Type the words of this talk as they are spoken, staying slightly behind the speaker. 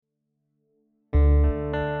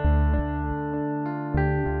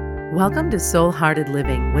Welcome to Soul Hearted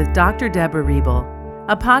Living with Dr. Deborah Riebel,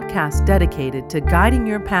 a podcast dedicated to guiding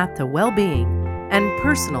your path to well-being and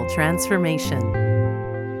personal transformation.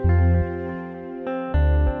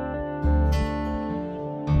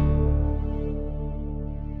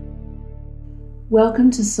 Welcome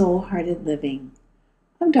to Soul Hearted Living.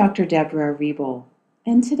 I'm Dr. Deborah Riebel,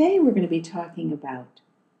 and today we're going to be talking about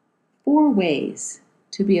 4 ways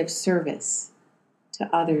to be of service to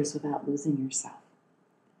others without losing yourself.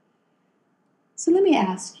 So let me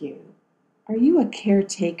ask you, are you a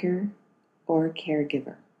caretaker or a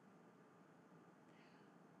caregiver?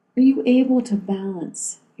 Are you able to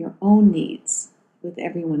balance your own needs with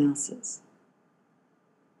everyone else's?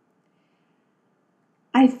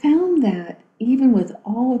 I found that even with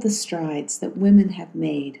all of the strides that women have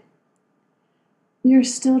made, we are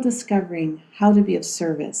still discovering how to be of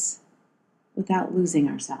service without losing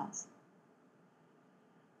ourselves.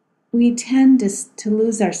 We tend to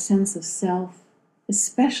lose our sense of self,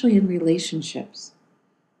 especially in relationships,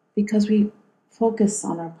 because we focus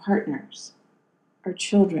on our partners, our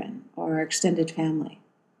children, or our extended family.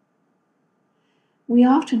 We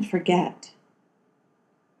often forget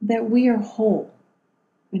that we are whole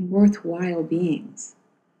and worthwhile beings,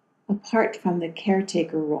 apart from the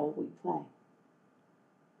caretaker role we play.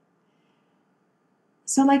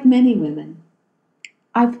 So like many women,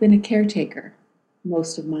 I've been a caretaker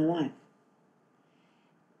most of my life.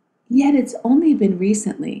 Yet it's only been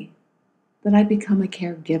recently that I've become a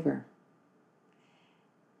caregiver.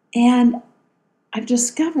 And I've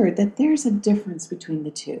discovered that there's a difference between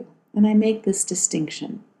the two, and I make this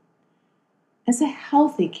distinction. As a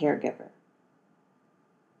healthy caregiver,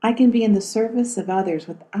 I can be in the service of others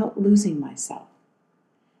without losing myself.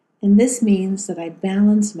 And this means that I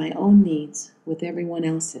balance my own needs with everyone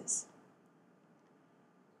else's.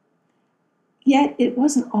 Yet it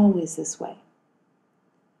wasn't always this way.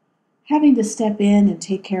 Having to step in and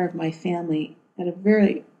take care of my family at a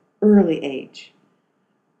very early age,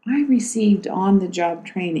 I received on-the-job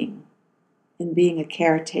training in being a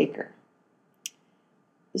caretaker.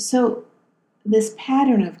 So this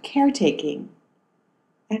pattern of caretaking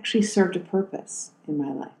actually served a purpose in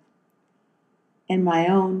my life. And my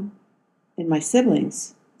own and my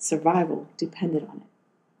siblings' survival depended on it.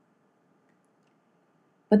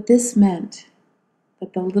 But this meant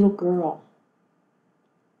that the little girl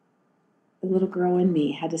in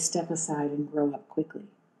me had to step aside and grow up quickly.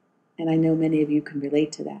 And I know many of you can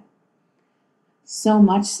relate to that. So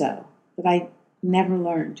much so that I never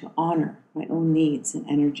learned to honor my own needs and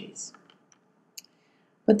energies.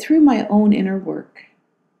 But through my own inner work,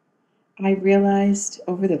 I realized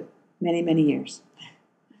over the many, many years,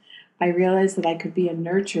 I realized that I could be a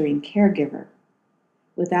nurturing caregiver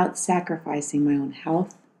without sacrificing my own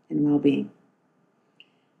health and well-being.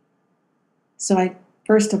 So I,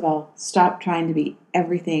 first of all, stopped trying to be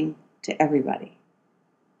everything to everybody.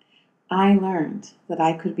 I learned that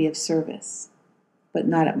I could be of service, but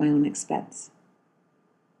not at my own expense.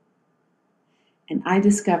 And I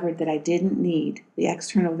discovered that I didn't need the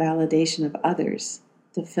external validation of others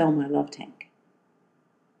to fill my love tank.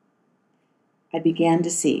 I began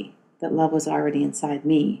to see that love was already inside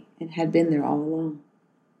me and had been there all along.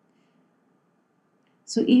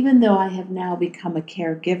 So even though I have now become a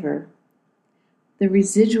caregiver, the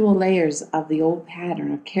residual layers of the old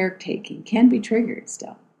pattern of caretaking can be triggered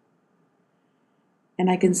still. And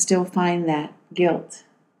I can still find that guilt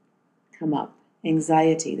come up,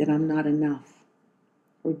 anxiety that I'm not enough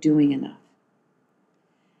or doing enough.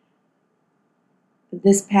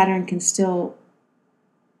 This pattern can still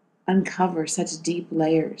uncover such deep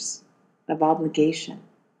layers of obligation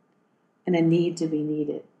and a need to be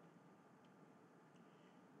needed.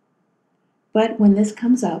 But when this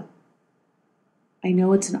comes up, I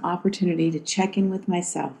know it's an opportunity to check in with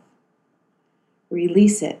myself,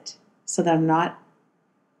 release it so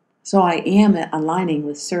I am aligning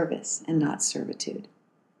with service and not servitude.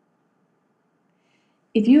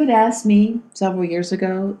 If you had asked me several years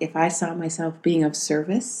ago if I saw myself being of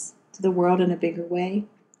service to the world in a bigger way,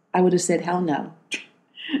 I would have said, hell no.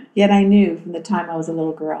 Yet I knew from the time I was a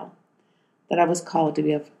little girl that I was called to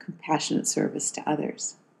be of compassionate service to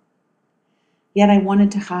others. Yet I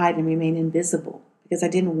wanted to hide and remain invisible because I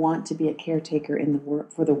didn't want to be a caretaker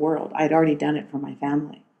for the world. I had already done it for my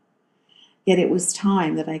family. Yet it was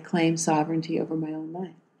time that I claimed sovereignty over my own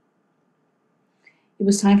life. It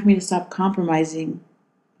was time for me to stop compromising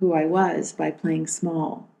who I was by playing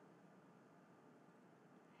small.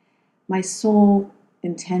 My sole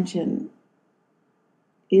intention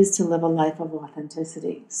is to live a life of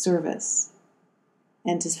authenticity, service,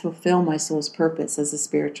 and to fulfill my soul's purpose as a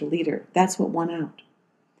spiritual leader. That's what won out.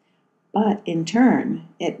 But in turn,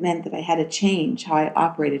 it meant that I had to change how I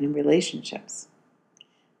operated in relationships.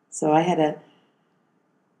 So I had to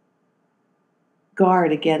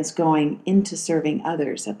guard against going into serving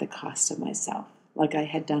others at the cost of myself, like I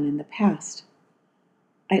had done in the past.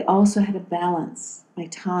 I also had to balance my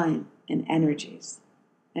time and energies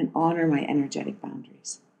and honor my energetic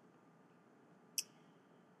boundaries.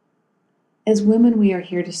 As women, we are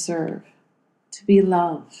here to serve, to be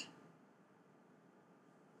loved.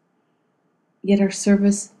 Yet our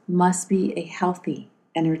service must be a healthy,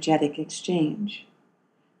 energetic exchange.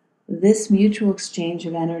 This mutual exchange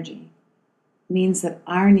of energy means that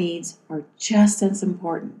our needs are just as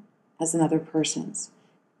important as another person's.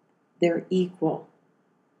 They're equal.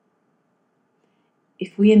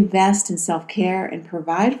 If we invest in self-care and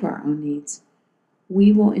provide for our own needs,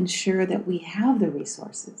 we will ensure that we have the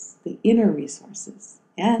resources, the inner resources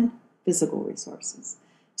and physical resources,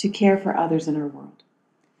 to care for others in our world.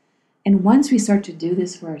 And once we start to do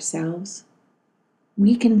this for ourselves,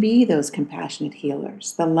 we can be those compassionate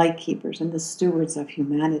healers, the light keepers, and the stewards of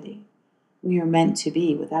humanity we are meant to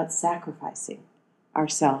be without sacrificing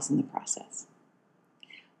ourselves in the process.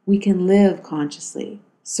 We can live consciously,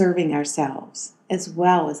 serving ourselves as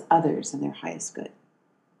well as others in their highest good.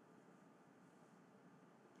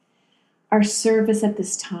 Our service at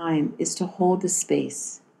this time is to hold the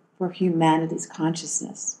space for humanity's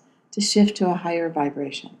consciousness to shift to a higher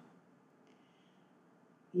vibration.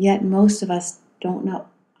 Yet most of us don't know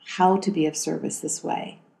how to be of service this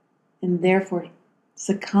way, and therefore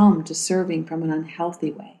succumb to serving from an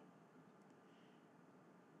unhealthy way.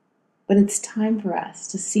 But it's time for us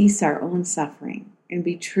to cease our own suffering and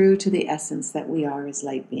be true to the essence that we are as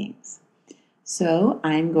light beings. So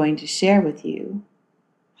I'm going to share with you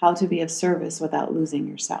how to be of service without losing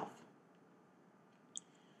yourself.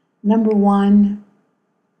 Number one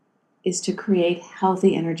is to create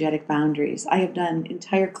healthy energetic boundaries. I have done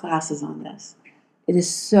entire classes on this. It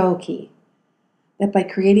is so key that by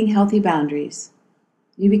creating healthy boundaries,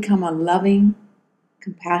 you become a loving,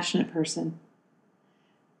 compassionate person.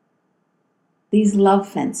 These love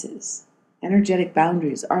fences, energetic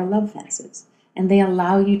boundaries, are love fences, and they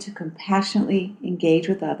allow you to compassionately engage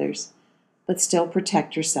with others, but still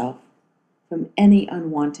protect yourself from any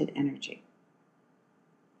unwanted energy.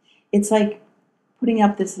 It's like putting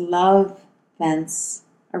up this love fence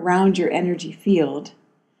around your energy field,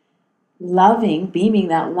 loving, beaming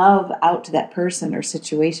that love out to that person or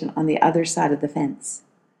situation on the other side of the fence,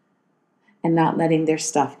 and not letting their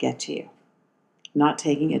stuff get to you, not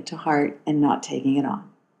taking it to heart and not taking it on.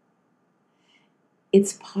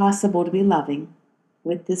 It's possible to be loving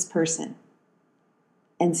with this person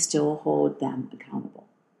and still hold them accountable.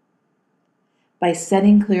 By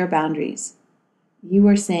setting clear boundaries, you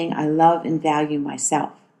are saying, I love and value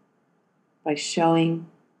myself, by showing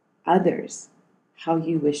others how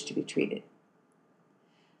you wish to be treated.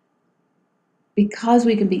 Because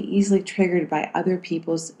we can be easily triggered by other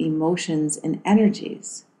people's emotions and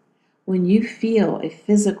energies, when you feel a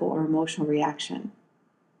physical or emotional reaction,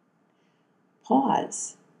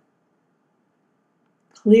 pause,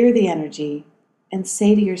 clear the energy, and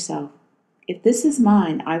say to yourself, if this is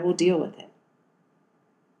mine, I will deal with it.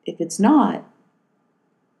 If it's not,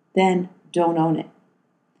 then don't own it.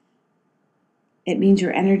 It means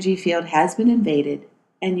your energy field has been invaded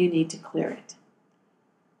and you need to clear it.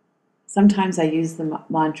 Sometimes I use the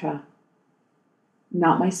mantra,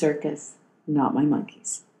 not my circus, not my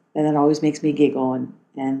monkeys. And that always makes me giggle,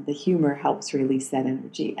 and the humor helps release that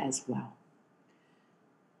energy as well.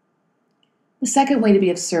 The second way to be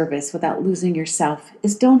of service without losing yourself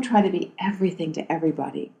is don't try to be everything to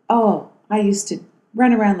everybody. Oh, I used to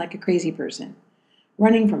run around like a crazy person,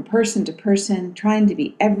 running from person to person, trying to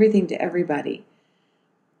be everything to everybody.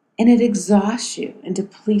 And it exhausts you and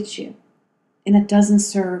depletes you. And it doesn't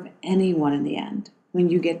serve anyone in the end when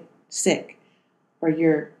you get sick or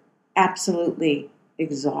you're absolutely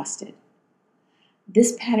exhausted.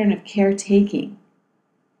 This pattern of caretaking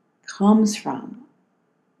comes from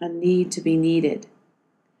a need to be needed.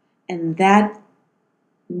 And that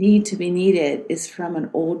need to be needed is from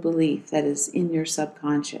an old belief that is in your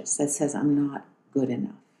subconscious that says, I'm not good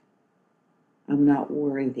enough. I'm not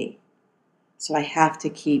worthy. So I have to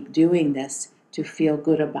keep doing this to feel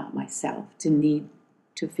good about myself, to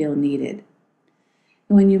feel needed.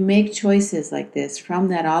 And when you make choices like this from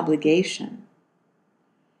that obligation,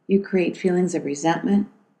 you create feelings of resentment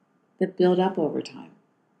that build up over time.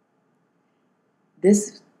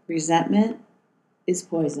 This resentment is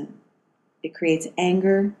poison. It creates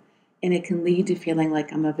anger, and it can lead to feeling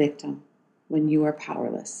like I'm a victim when you are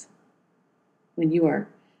powerless.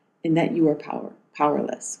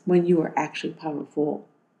 Powerless, when you are actually powerful.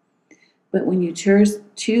 But when you choose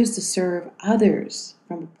to serve others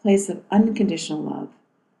from a place of unconditional love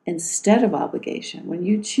instead of obligation, when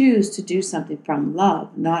you choose to do something from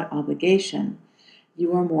love, not obligation,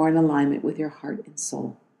 you are more in alignment with your heart and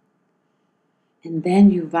soul. And then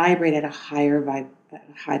you vibrate at a high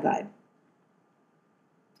vibe.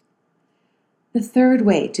 The third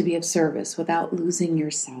way to be of service without losing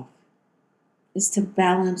yourself is to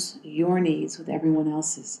balance your needs with everyone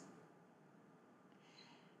else's.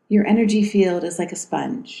 Your energy field is like a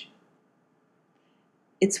sponge.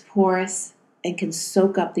 It's porous and can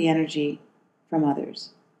soak up the energy from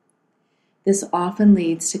others. This often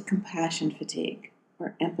leads to compassion fatigue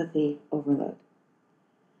or empathy overload.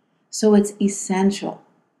 So it's essential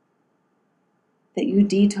that you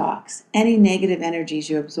detox any negative energies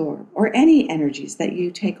you absorb or any energies that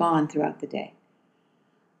you take on throughout the day.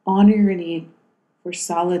 Honor your need for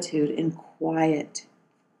solitude and quiet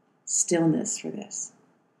stillness for this.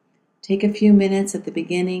 Take a few minutes at the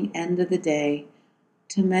beginning, end of the day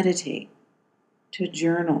to meditate, to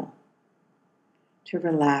journal, to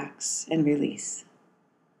relax and release.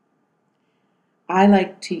 I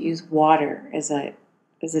like to use water as a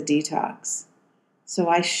detox. So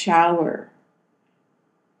I shower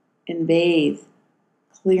and bathe,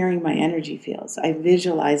 clearing my energy fields. I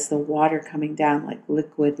visualize the water coming down like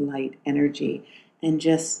liquid light energy and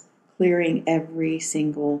just clearing every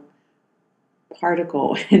single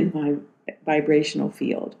particle in my vibrational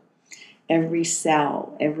field, every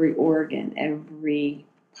cell, every organ, every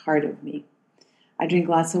part of me. I drink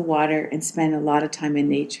lots of water and spend a lot of time in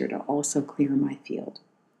nature to also clear my field.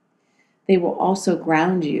 They will also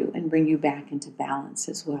ground you and bring you back into balance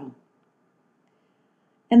as well.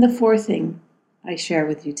 And the fourth thing I share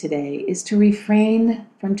with you today is to refrain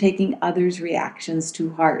from taking others' reactions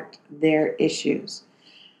to heart, their issues.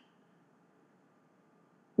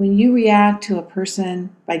 When you react to a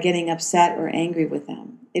person by getting upset or angry with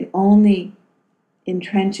them, it only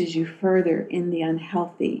entrenches you further in the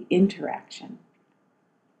unhealthy interaction.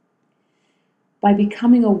 By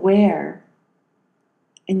becoming aware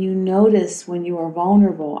and you notice when you are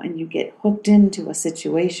vulnerable and you get hooked into a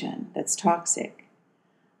situation that's toxic,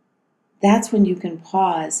 that's when you can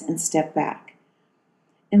pause and step back.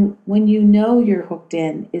 And when you know you're hooked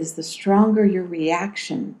in, is the stronger your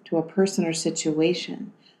reaction to a person or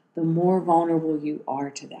situation, the more vulnerable you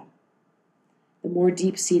are to them. The more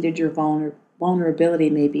deep-seated your vulnerability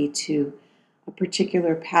may be to a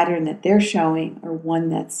particular pattern that they're showing or one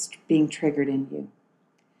that's being triggered in you.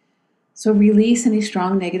 So release any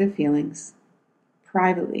strong negative feelings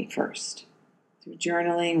privately first, through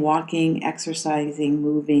journaling, walking, exercising,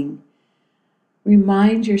 moving.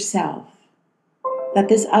 Remind yourself that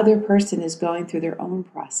this other person is going through their own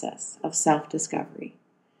process of self-discovery,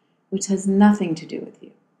 which has nothing to do with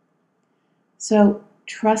you. So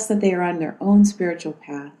trust that they are on their own spiritual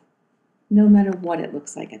path, no matter what it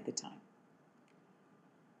looks like at the time.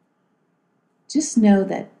 Just know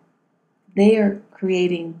that they are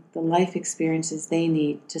creating the life experiences they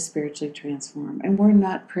need to spiritually transform, and we're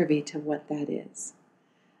not privy to what that is.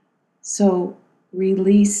 So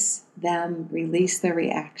release them, release their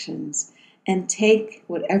reactions, and take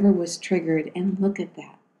whatever was triggered and look at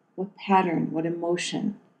that. What pattern, what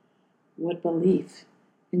emotion, what belief,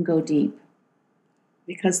 and go deep.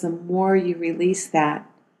 Because the more you release that,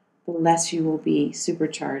 the less you will be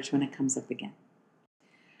supercharged when it comes up again.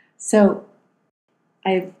 So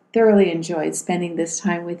I've thoroughly enjoyed spending this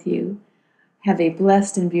time with you. Have a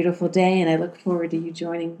blessed and beautiful day, and I look forward to you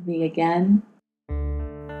joining me again.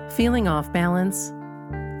 Feeling off balance?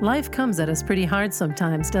 Life comes at us pretty hard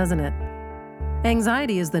sometimes, doesn't it?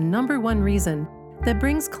 Anxiety is the #1 reason that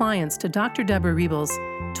brings clients to Dr. Deborah Riebel's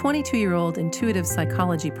 22-year-old intuitive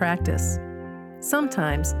psychology practice.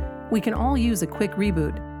 Sometimes we can all use a quick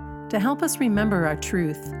reboot to help us remember our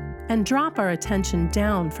truth and drop our attention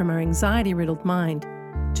down from our anxiety-riddled mind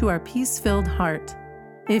to our peace-filled heart.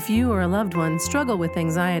 If you or a loved one struggle with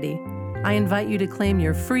anxiety, I invite you to claim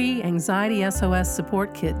your free Anxiety SOS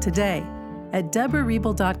support kit today at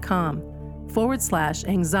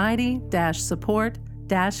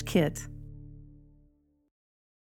deborahriebel.com/anxiety-support-kit.